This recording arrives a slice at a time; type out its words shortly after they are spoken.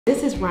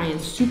This is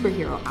Ryan's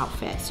superhero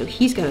outfit, so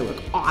he's gonna look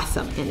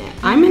awesome in it.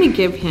 I'm gonna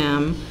give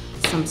him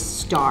some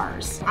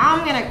stars.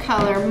 I'm gonna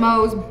color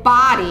Mo's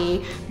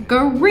body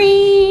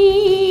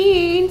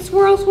green.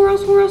 Swirl, swirl,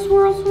 swirl,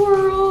 swirl,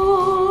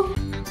 swirl.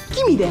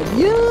 Give me that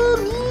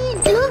yummy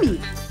gummy.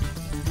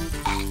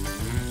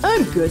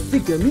 I'm Gus the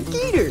Gummy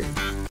Gator.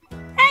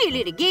 Hi,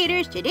 little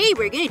Gators. Today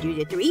we're gonna do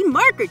the 3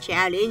 marker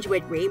challenge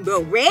with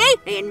Rainbow Rae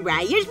and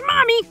Ryan's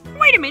mommy.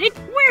 Wait a minute,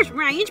 where's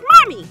Ryan's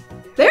mommy?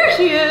 There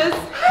she is.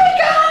 Hi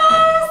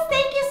guys!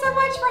 Thank you so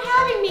much for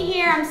having me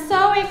here. I'm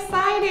so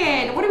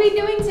excited. What are we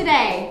doing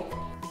today?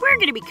 We're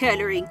gonna be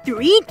coloring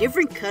 3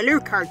 different color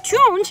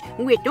cartoons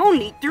with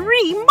only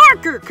 3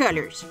 marker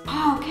colors.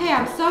 Okay,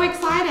 I'm so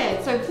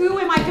excited. So who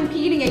am I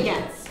competing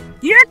against?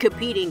 You're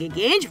competing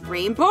against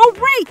Rainbow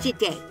Rae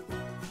today.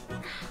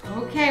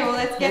 Okay, well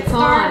let's get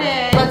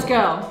started. Let's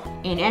go.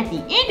 And at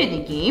the end of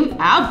the game,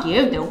 I'll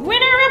give the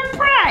winner a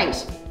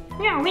prize.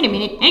 Now, wait a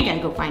minute, I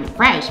gotta go find a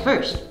prize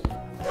first.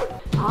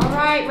 All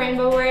right,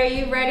 Rainbow Rae, are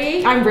you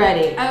ready? I'm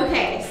ready.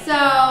 Okay,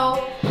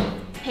 so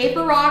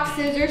paper, rock,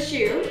 scissors,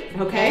 shoot.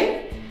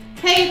 Okay.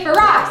 Paper,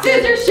 rock,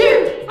 scissors,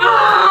 shoot.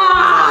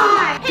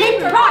 Ah!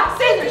 Paper, rock,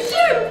 scissors,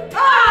 shoot.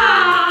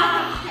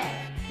 Ah!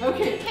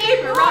 Okay.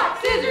 Paper, rock,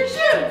 scissors,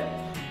 shoot.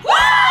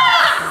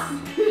 Ah!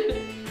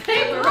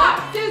 Paper,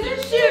 rock,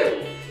 scissors,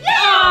 shoot.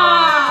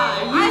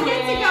 Yeah! I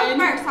get to go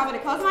first. So I'm gonna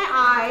close my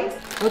eyes.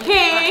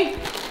 Okay.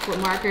 What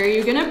marker are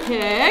you gonna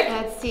pick?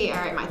 Let's see. All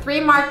right, my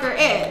 3 marker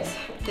is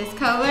this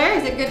color.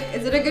 Is it good?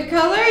 Is it a good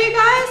color, you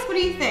guys? What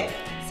do you think?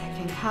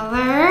 Second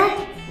color.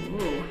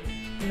 Ooh.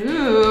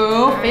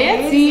 Ooh,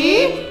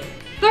 fancy.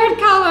 Third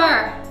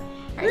color.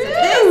 All right, so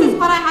this is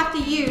what I have to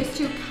use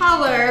to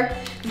color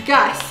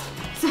Gus.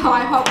 So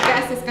I hope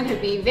Gus is gonna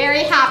be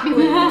very happy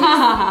with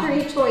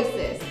these 3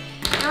 choices.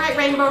 All right,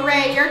 Rainbow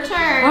Rae, your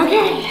turn.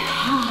 Okay.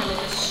 I'm gonna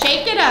just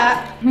shake it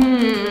up.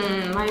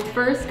 My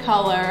first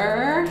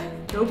color,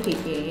 no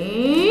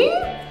peeking.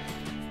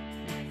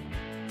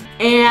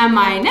 And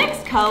my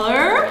next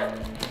color,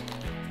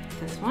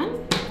 this one.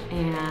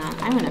 And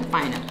I'm gonna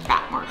find a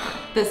fat marker,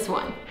 this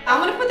one. I'm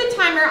gonna put the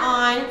timer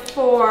on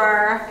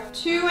for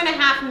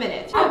 2.5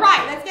 minutes. All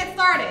right, let's get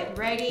started.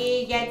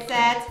 Ready, get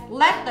set,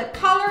 let the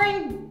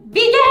coloring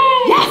begin.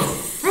 Yes!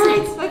 All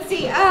right, so let's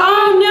see.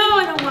 Oh no,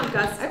 I don't want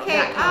Gus.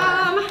 Okay,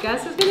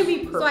 Gus is gonna be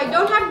purple. so I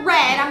don't have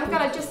red. I'm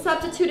gonna just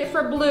substitute it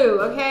for blue,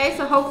 okay?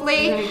 So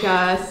hopefully, Okay,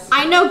 Gus.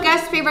 I know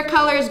Gus' favorite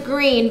color is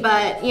green,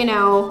 but you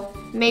know,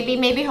 maybe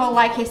he'll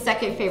like his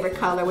second favorite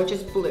color, which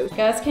is blue.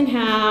 Gus can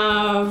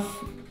have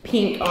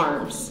pink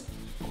arms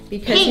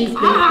because Pink he's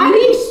been arms?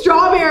 eating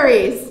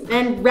strawberries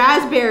and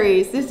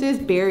raspberries. This is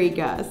Berry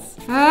Gus.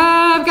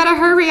 I've gotta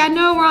hurry. I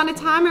know we're on a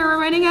timer. We're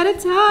running out of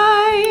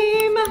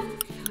time.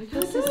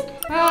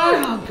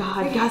 Oh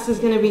God, Gus is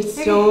gonna be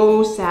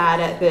so sad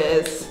at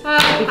this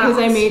because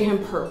I made him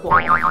purple.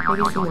 Maybe some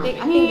more I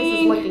think this is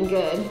pink. looking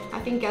good. I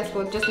think Gus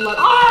will just look.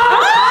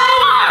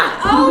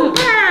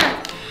 Over!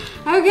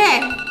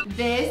 Okay,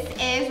 this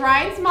is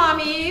Ryan's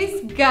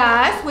mommy's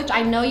Gus, which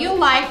I know you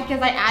like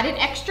because I added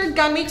extra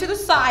gummy to the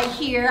side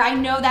here. I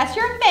know that's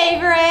your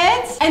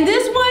favorite. And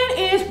this one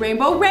is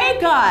Rainbow Rae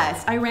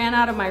Gus. I ran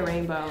out of my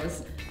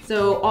rainbows.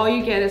 So all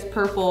you get is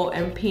purple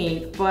and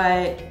pink,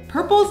 but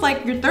purple's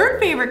like your 3rd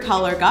favorite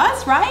color,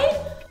 Gus, right?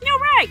 All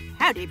right,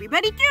 how'd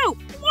everybody do?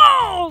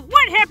 Whoa,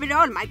 what happened to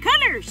all my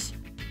colors?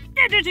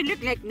 That doesn't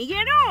look like me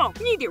at all.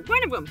 Neither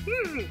one of them.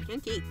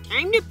 Okay,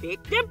 time to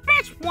pick the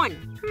best one.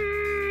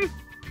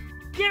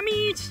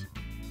 Gummies.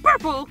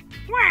 Purple.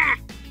 Wah,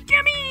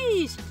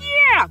 gummies.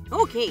 Yeah,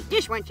 okay,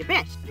 this one's the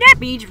best. That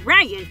means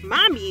Ryan's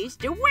mommy is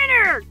the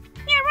winner.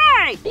 Yeah,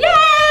 right.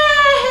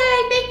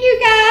 Yay! Thank you,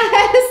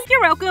 Gus.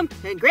 You're welcome.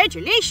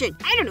 Congratulations.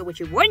 I don't know what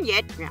you won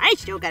yet. I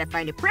still gotta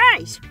find a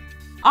prize.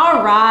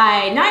 All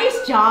right, nice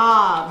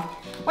job.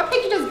 What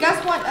picture does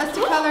Gus want us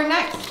to color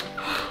next?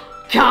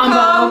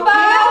 Combo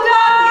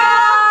Panda!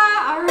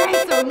 All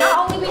right, so not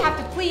only we have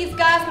to please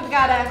Gus, but we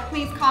gotta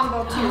please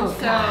Combo too. Oh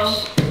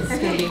gosh, this is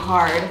gonna be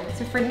hard.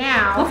 So for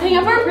now, Let's hang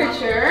up our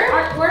picture.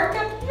 artwork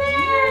up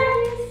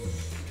there.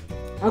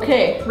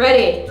 Okay,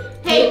 ready?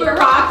 Paper,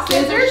 rock,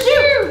 scissors,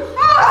 shoot!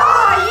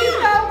 Oh, you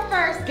go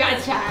first.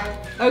 Gotcha.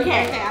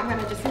 Okay, Okay. I'm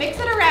gonna just mix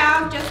it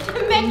around just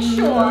to make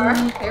sure.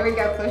 There we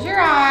go, close your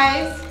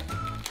eyes.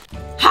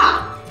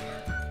 Ha!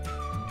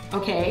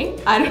 Okay,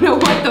 I don't know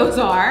what those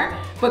are,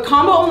 but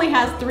Combo only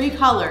has 3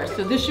 colors,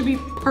 so this should be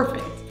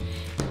perfect.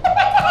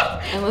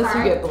 Unless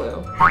you get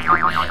blue.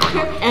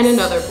 And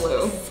another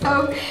blue.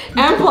 So,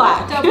 And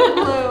black. double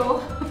blue.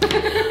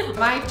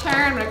 My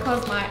turn, I'm gonna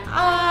close my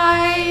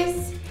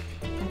eyes.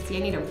 Let's see, I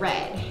need a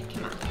red.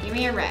 Come on, give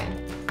me a red.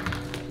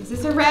 Is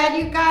this a red,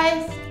 you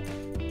guys?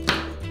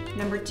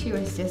 Number 2,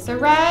 is this a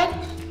red?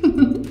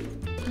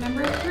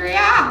 Number 3,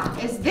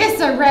 is this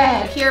a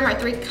red? Here are my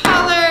 3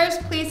 colors.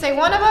 Please say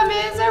one of them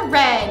is a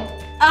red.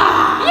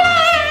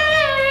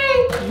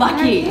 Yay!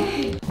 Lucky.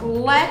 Okay.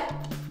 Let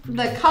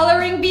the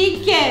coloring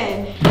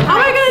begin. How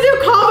am I gonna do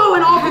Combo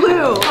in all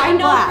blue? I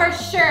know Black.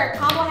 for sure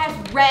Combo has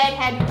red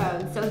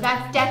headphones, so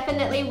that's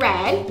definitely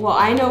red. Well,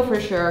 I know for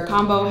sure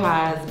Combo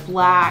has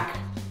black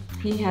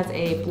He has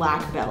a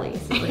black belly,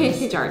 so let's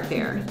start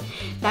there.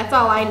 That's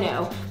all I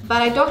know.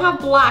 But I don't have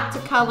black to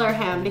color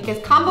him because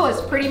Combo is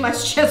pretty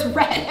much just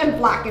red and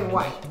black and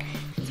white.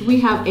 So we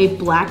have a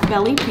black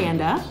belly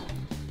panda.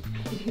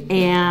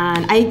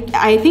 And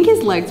I think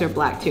his legs are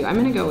black too. I'm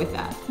gonna go with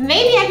that.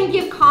 Maybe I can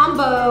give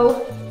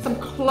Combo some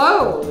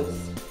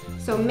clothes.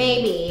 So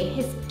maybe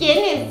his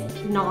skin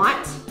is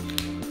not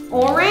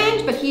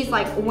orange, but he's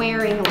like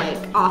wearing like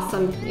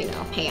awesome, you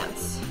know,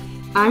 pants.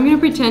 I'm gonna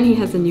pretend he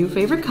has a new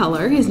favorite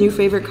color. His new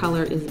favorite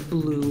color is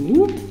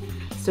blue.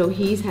 So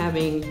he's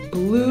having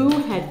blue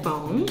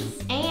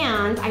headphones.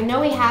 And I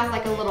know he has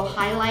like a little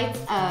highlights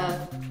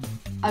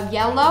of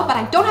yellow, but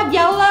I don't have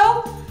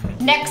yellow.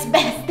 Next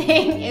best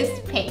thing is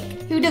pink.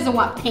 Who doesn't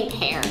want pink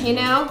hair, you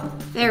know?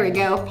 There we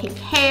go, pink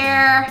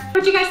hair.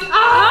 What'd you guys,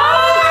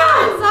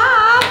 oh,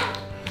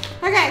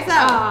 okay,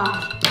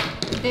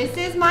 so this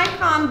is my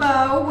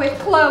Combo with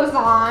clothes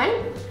on,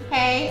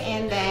 okay,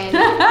 and then.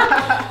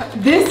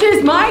 This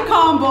is my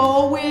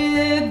Combo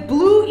with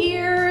blue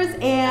ears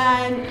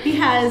and he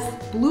has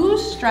blue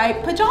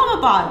striped pajama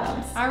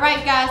bottoms. All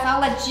right, guys,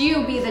 I'll let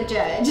you be the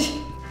judge.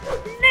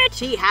 Let's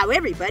see how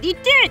everybody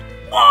did.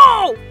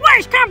 Whoa! Why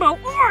is Combo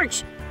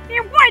orange?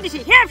 And why does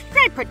he have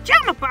striped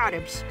pajama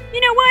bottoms? You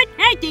know what?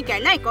 I think I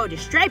like all the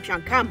stripes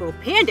on Combo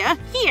Panda.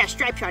 He has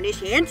stripes on his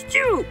hands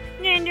too.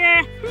 And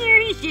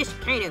he's just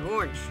kind of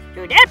orange.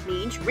 So that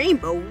means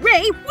Rainbow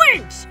Rae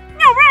wins.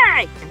 All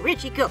right, and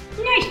where'd she go?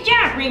 Nice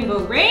job,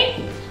 Rainbow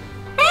Rae.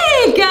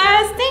 Hey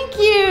guys, thank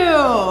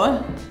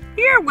you.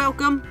 You're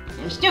welcome.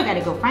 I still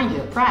gotta go find you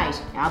a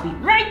prize. I'll be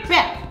right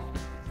back.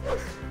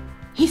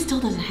 He still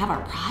doesn't have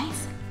our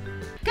prize?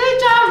 Good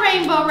job,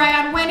 Rainbow Rae,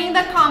 on winning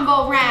the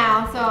combo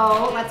round.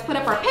 So let's put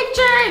up our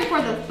picture, and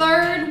for the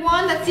third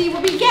one, let's see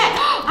what we get.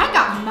 I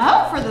got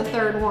Mo for the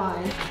third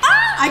one.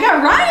 Ah, I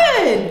got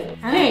Ryan.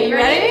 Hey, you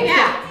ready?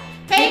 Yeah.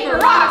 Paper,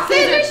 rock,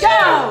 scissors, shoot.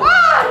 Oh,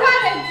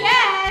 not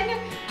again.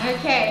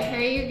 Okay,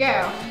 here you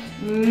go.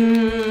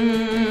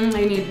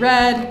 I need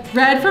red.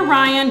 Red for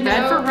Ryan,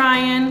 red for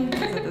Ryan.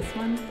 Is it this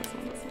one? This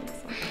one, this one,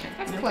 this one. Okay.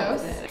 That's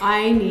close.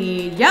 I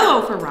need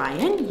yellow for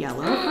Ryan,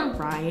 yellow for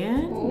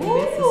Ryan. Maybe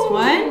it's this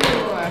one.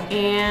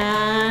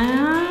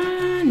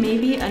 And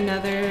maybe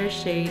another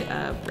shade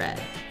of red.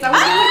 Is that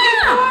what you're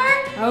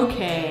looking for?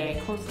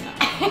 Okay, close enough.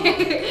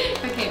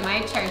 Okay,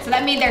 my turn. So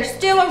that means there's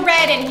still a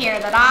red in here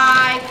that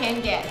I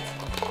can get.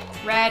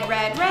 Red,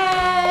 red,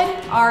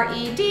 red.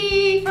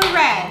 R-E-D for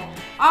red.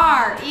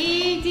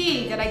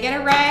 R-E-D. Did I get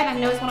a red? I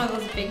know it's one of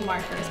those big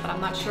markers, but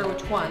I'm not sure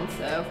which one,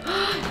 so.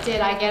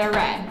 Did I get a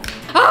red?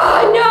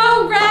 Oh,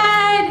 no,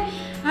 red!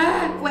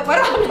 Wait, what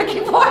am I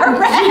looking for?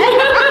 Red?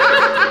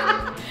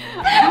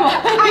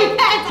 I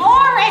had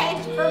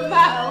orange for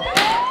Mo,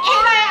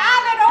 and I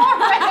have an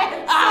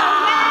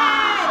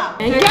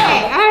orange.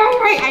 Okay, all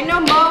right, I know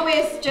Mo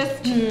is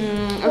just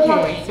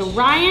Okay, so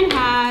Ryan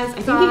has,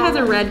 I think he has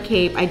a red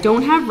cape. I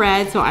don't have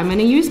red, so I'm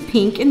gonna use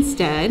pink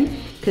instead,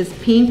 because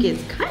pink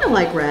is kind of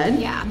like red.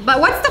 Yeah,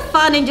 but what's the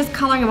fun in just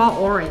coloring them all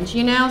orange,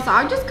 you know? So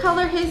I'll just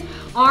color his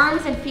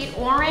arms and feet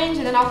orange,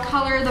 and then I'll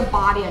color the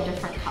body a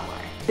different color.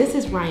 This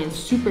is Ryan's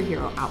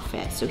superhero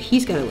outfit, so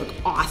he's gotta look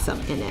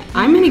awesome in it.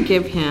 I'm gonna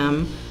give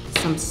him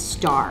some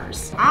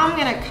stars. I'm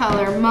gonna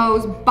color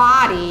Mo's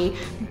body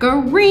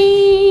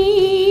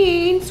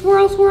green.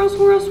 Swirl, swirl,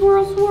 swirl,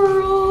 swirl,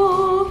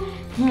 swirl.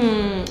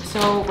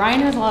 So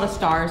Ryan has a lot of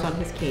stars on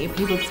his cape.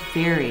 He looks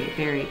very,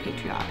 very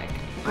patriotic.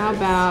 How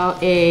about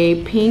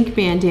a pink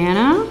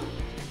bandana?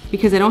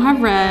 Because I don't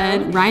have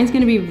red, Ryan's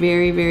gonna be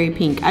very, very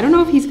pink. I don't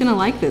know if he's gonna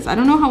like this. I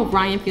don't know how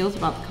Ryan feels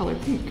about the color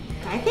pink.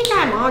 I think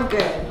I'm all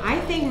good. I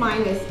think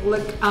mine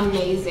look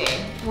amazing.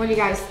 What do you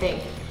guys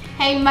think?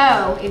 Hey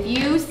Mo, if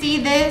you see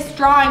this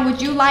drawing, would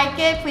you like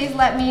it? Please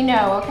let me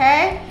know,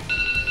 okay?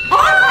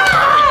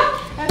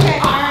 Ah! Okay,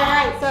 all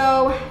right,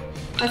 so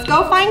let's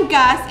go find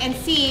Gus and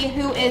see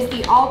who is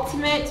the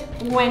ultimate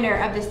winner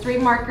of this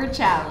 3-marker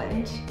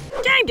challenge.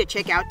 Time to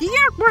check out the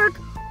artwork.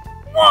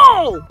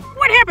 Whoa!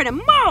 What happened to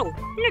Mo?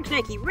 Looks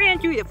like he ran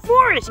through the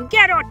forest and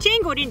got all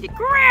tangled in the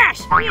grass.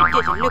 It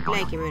doesn't look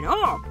like him at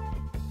all.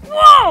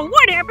 Whoa!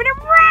 What happened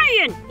to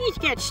Ryan? He's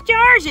got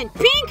stars and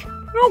pink.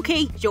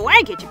 Okay, so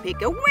I get to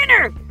pick a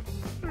winner.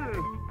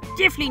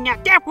 Definitely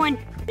not that one.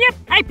 Yep,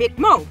 I picked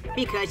Mo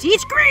because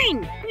he's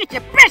green. It's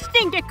the best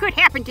thing that could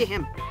happen to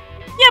him.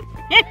 Yep,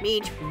 that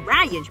means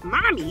Ryan's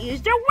mommy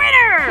is the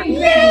winner.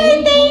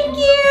 Yay, thank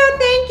you,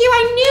 thank you.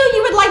 I knew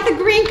you would like the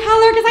green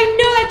color because I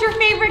know that's your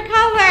favorite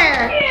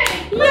color.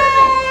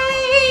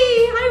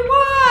 Yay, I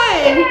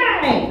won.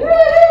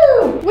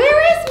 Woohoo. Where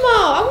is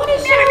Mo? I want to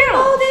show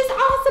Mo this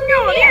awesome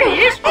new there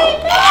he is. Hey,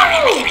 Mo.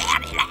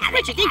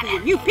 What you think of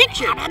your new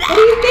picture? What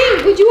do you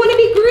think? Would you want to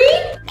be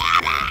green?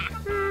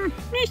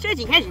 He says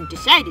he hasn't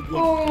decided yet.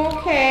 Oh,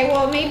 okay.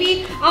 Well,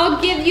 maybe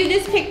I'll give you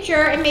this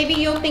picture and maybe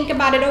you'll think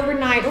about it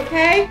overnight,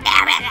 okay?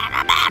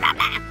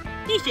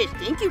 He says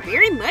thank you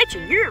very much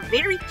and you're a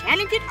very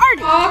talented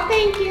artist. Oh,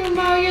 thank you,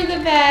 Mo. You're the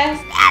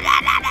best.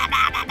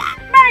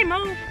 Bye,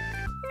 Mo.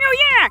 Oh,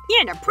 yeah,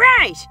 and a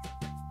prize.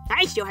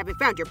 I still haven't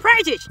found your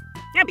prizes.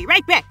 I'll be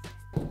right back.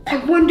 I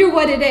wonder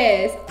what it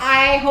is.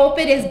 I hope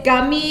it is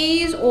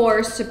gummies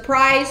or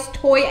surprise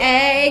toy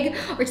egg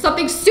or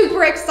something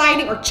super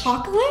exciting or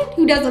chocolate.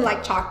 Who doesn't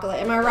like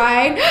chocolate? Am I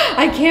right?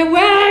 I can't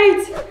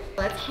wait.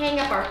 Let's hang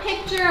up our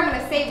picture. I'm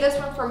gonna save this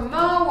one for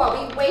Mo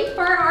while we wait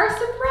for our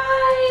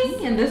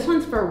surprise. And this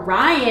one's for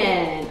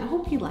Ryan. I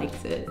hope he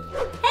likes it.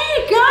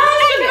 Hey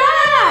guys, you're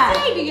back!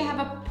 Hey, do you have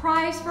a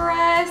prize for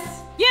us?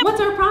 Yep. What's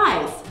our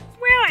prize?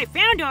 Well, I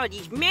found all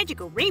these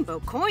magical rainbow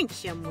coins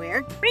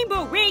somewhere.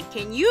 Rainbow Rae,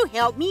 can you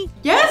help me?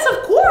 Yes,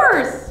 of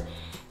course!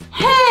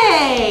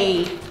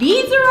 Hey,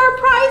 these are our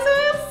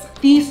prizes?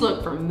 These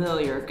look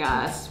familiar,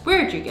 Gus.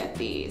 Where'd you get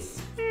these?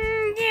 Yeah,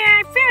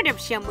 I found them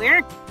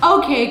somewhere.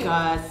 Okay,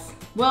 Gus.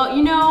 Well,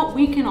 you know,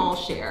 we can all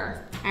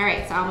share. All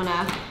right, so I'm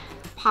gonna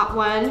pop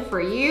one for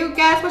you.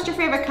 Gus, what's your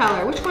favorite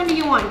color? Which one do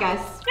you want, Gus?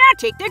 I'll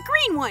take the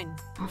green one.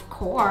 Of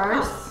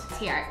course.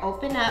 Here, I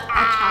open up a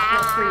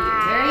chocolate for you.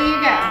 There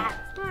you go.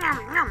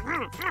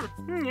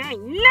 I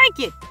like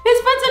it.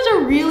 It's been such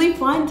a really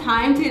fun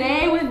time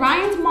today with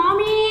Ryan's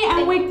mommy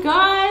and with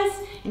Gus.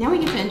 And now we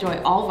get to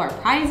enjoy all of our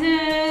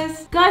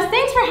prizes. Gus,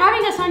 thanks for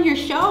having us on your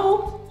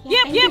show.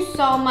 Yeah, thank you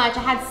so much.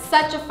 I had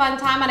such a fun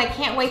time and I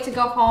can't wait to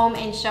go home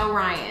and show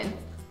Ryan.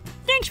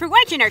 Thanks for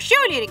watching our show,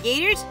 little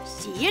Gators.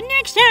 See you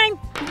next time.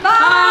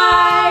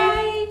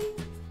 Bye.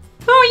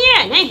 Oh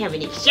yeah, and I have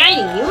an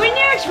exciting new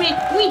announcement.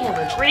 We have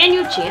a brand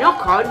new channel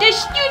called The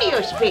Studio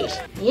Space.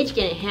 It's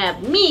gonna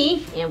have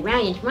me and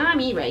Ryan's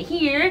mommy right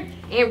here,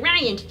 and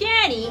Ryan's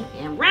daddy,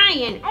 and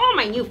Ryan, all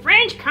my new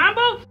friends,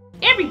 Combo,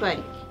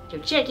 everybody. So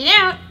check it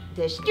out,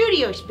 The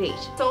Studio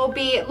Space. So it'll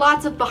be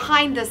lots of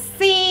behind the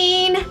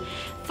scene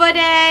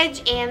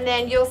footage, and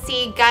then you'll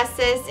see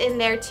Gus's in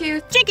there too.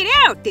 Check it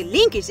out, the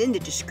link is in the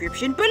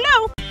description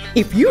below.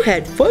 If you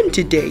had fun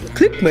today,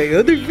 click my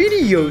other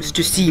videos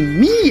to see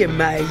me and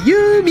my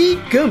yummy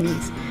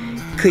gummies.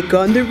 Click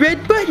on the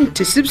red button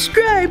to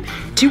subscribe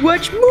to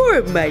watch more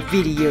of my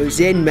videos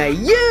and my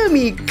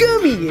yummy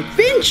gummy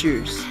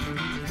adventures.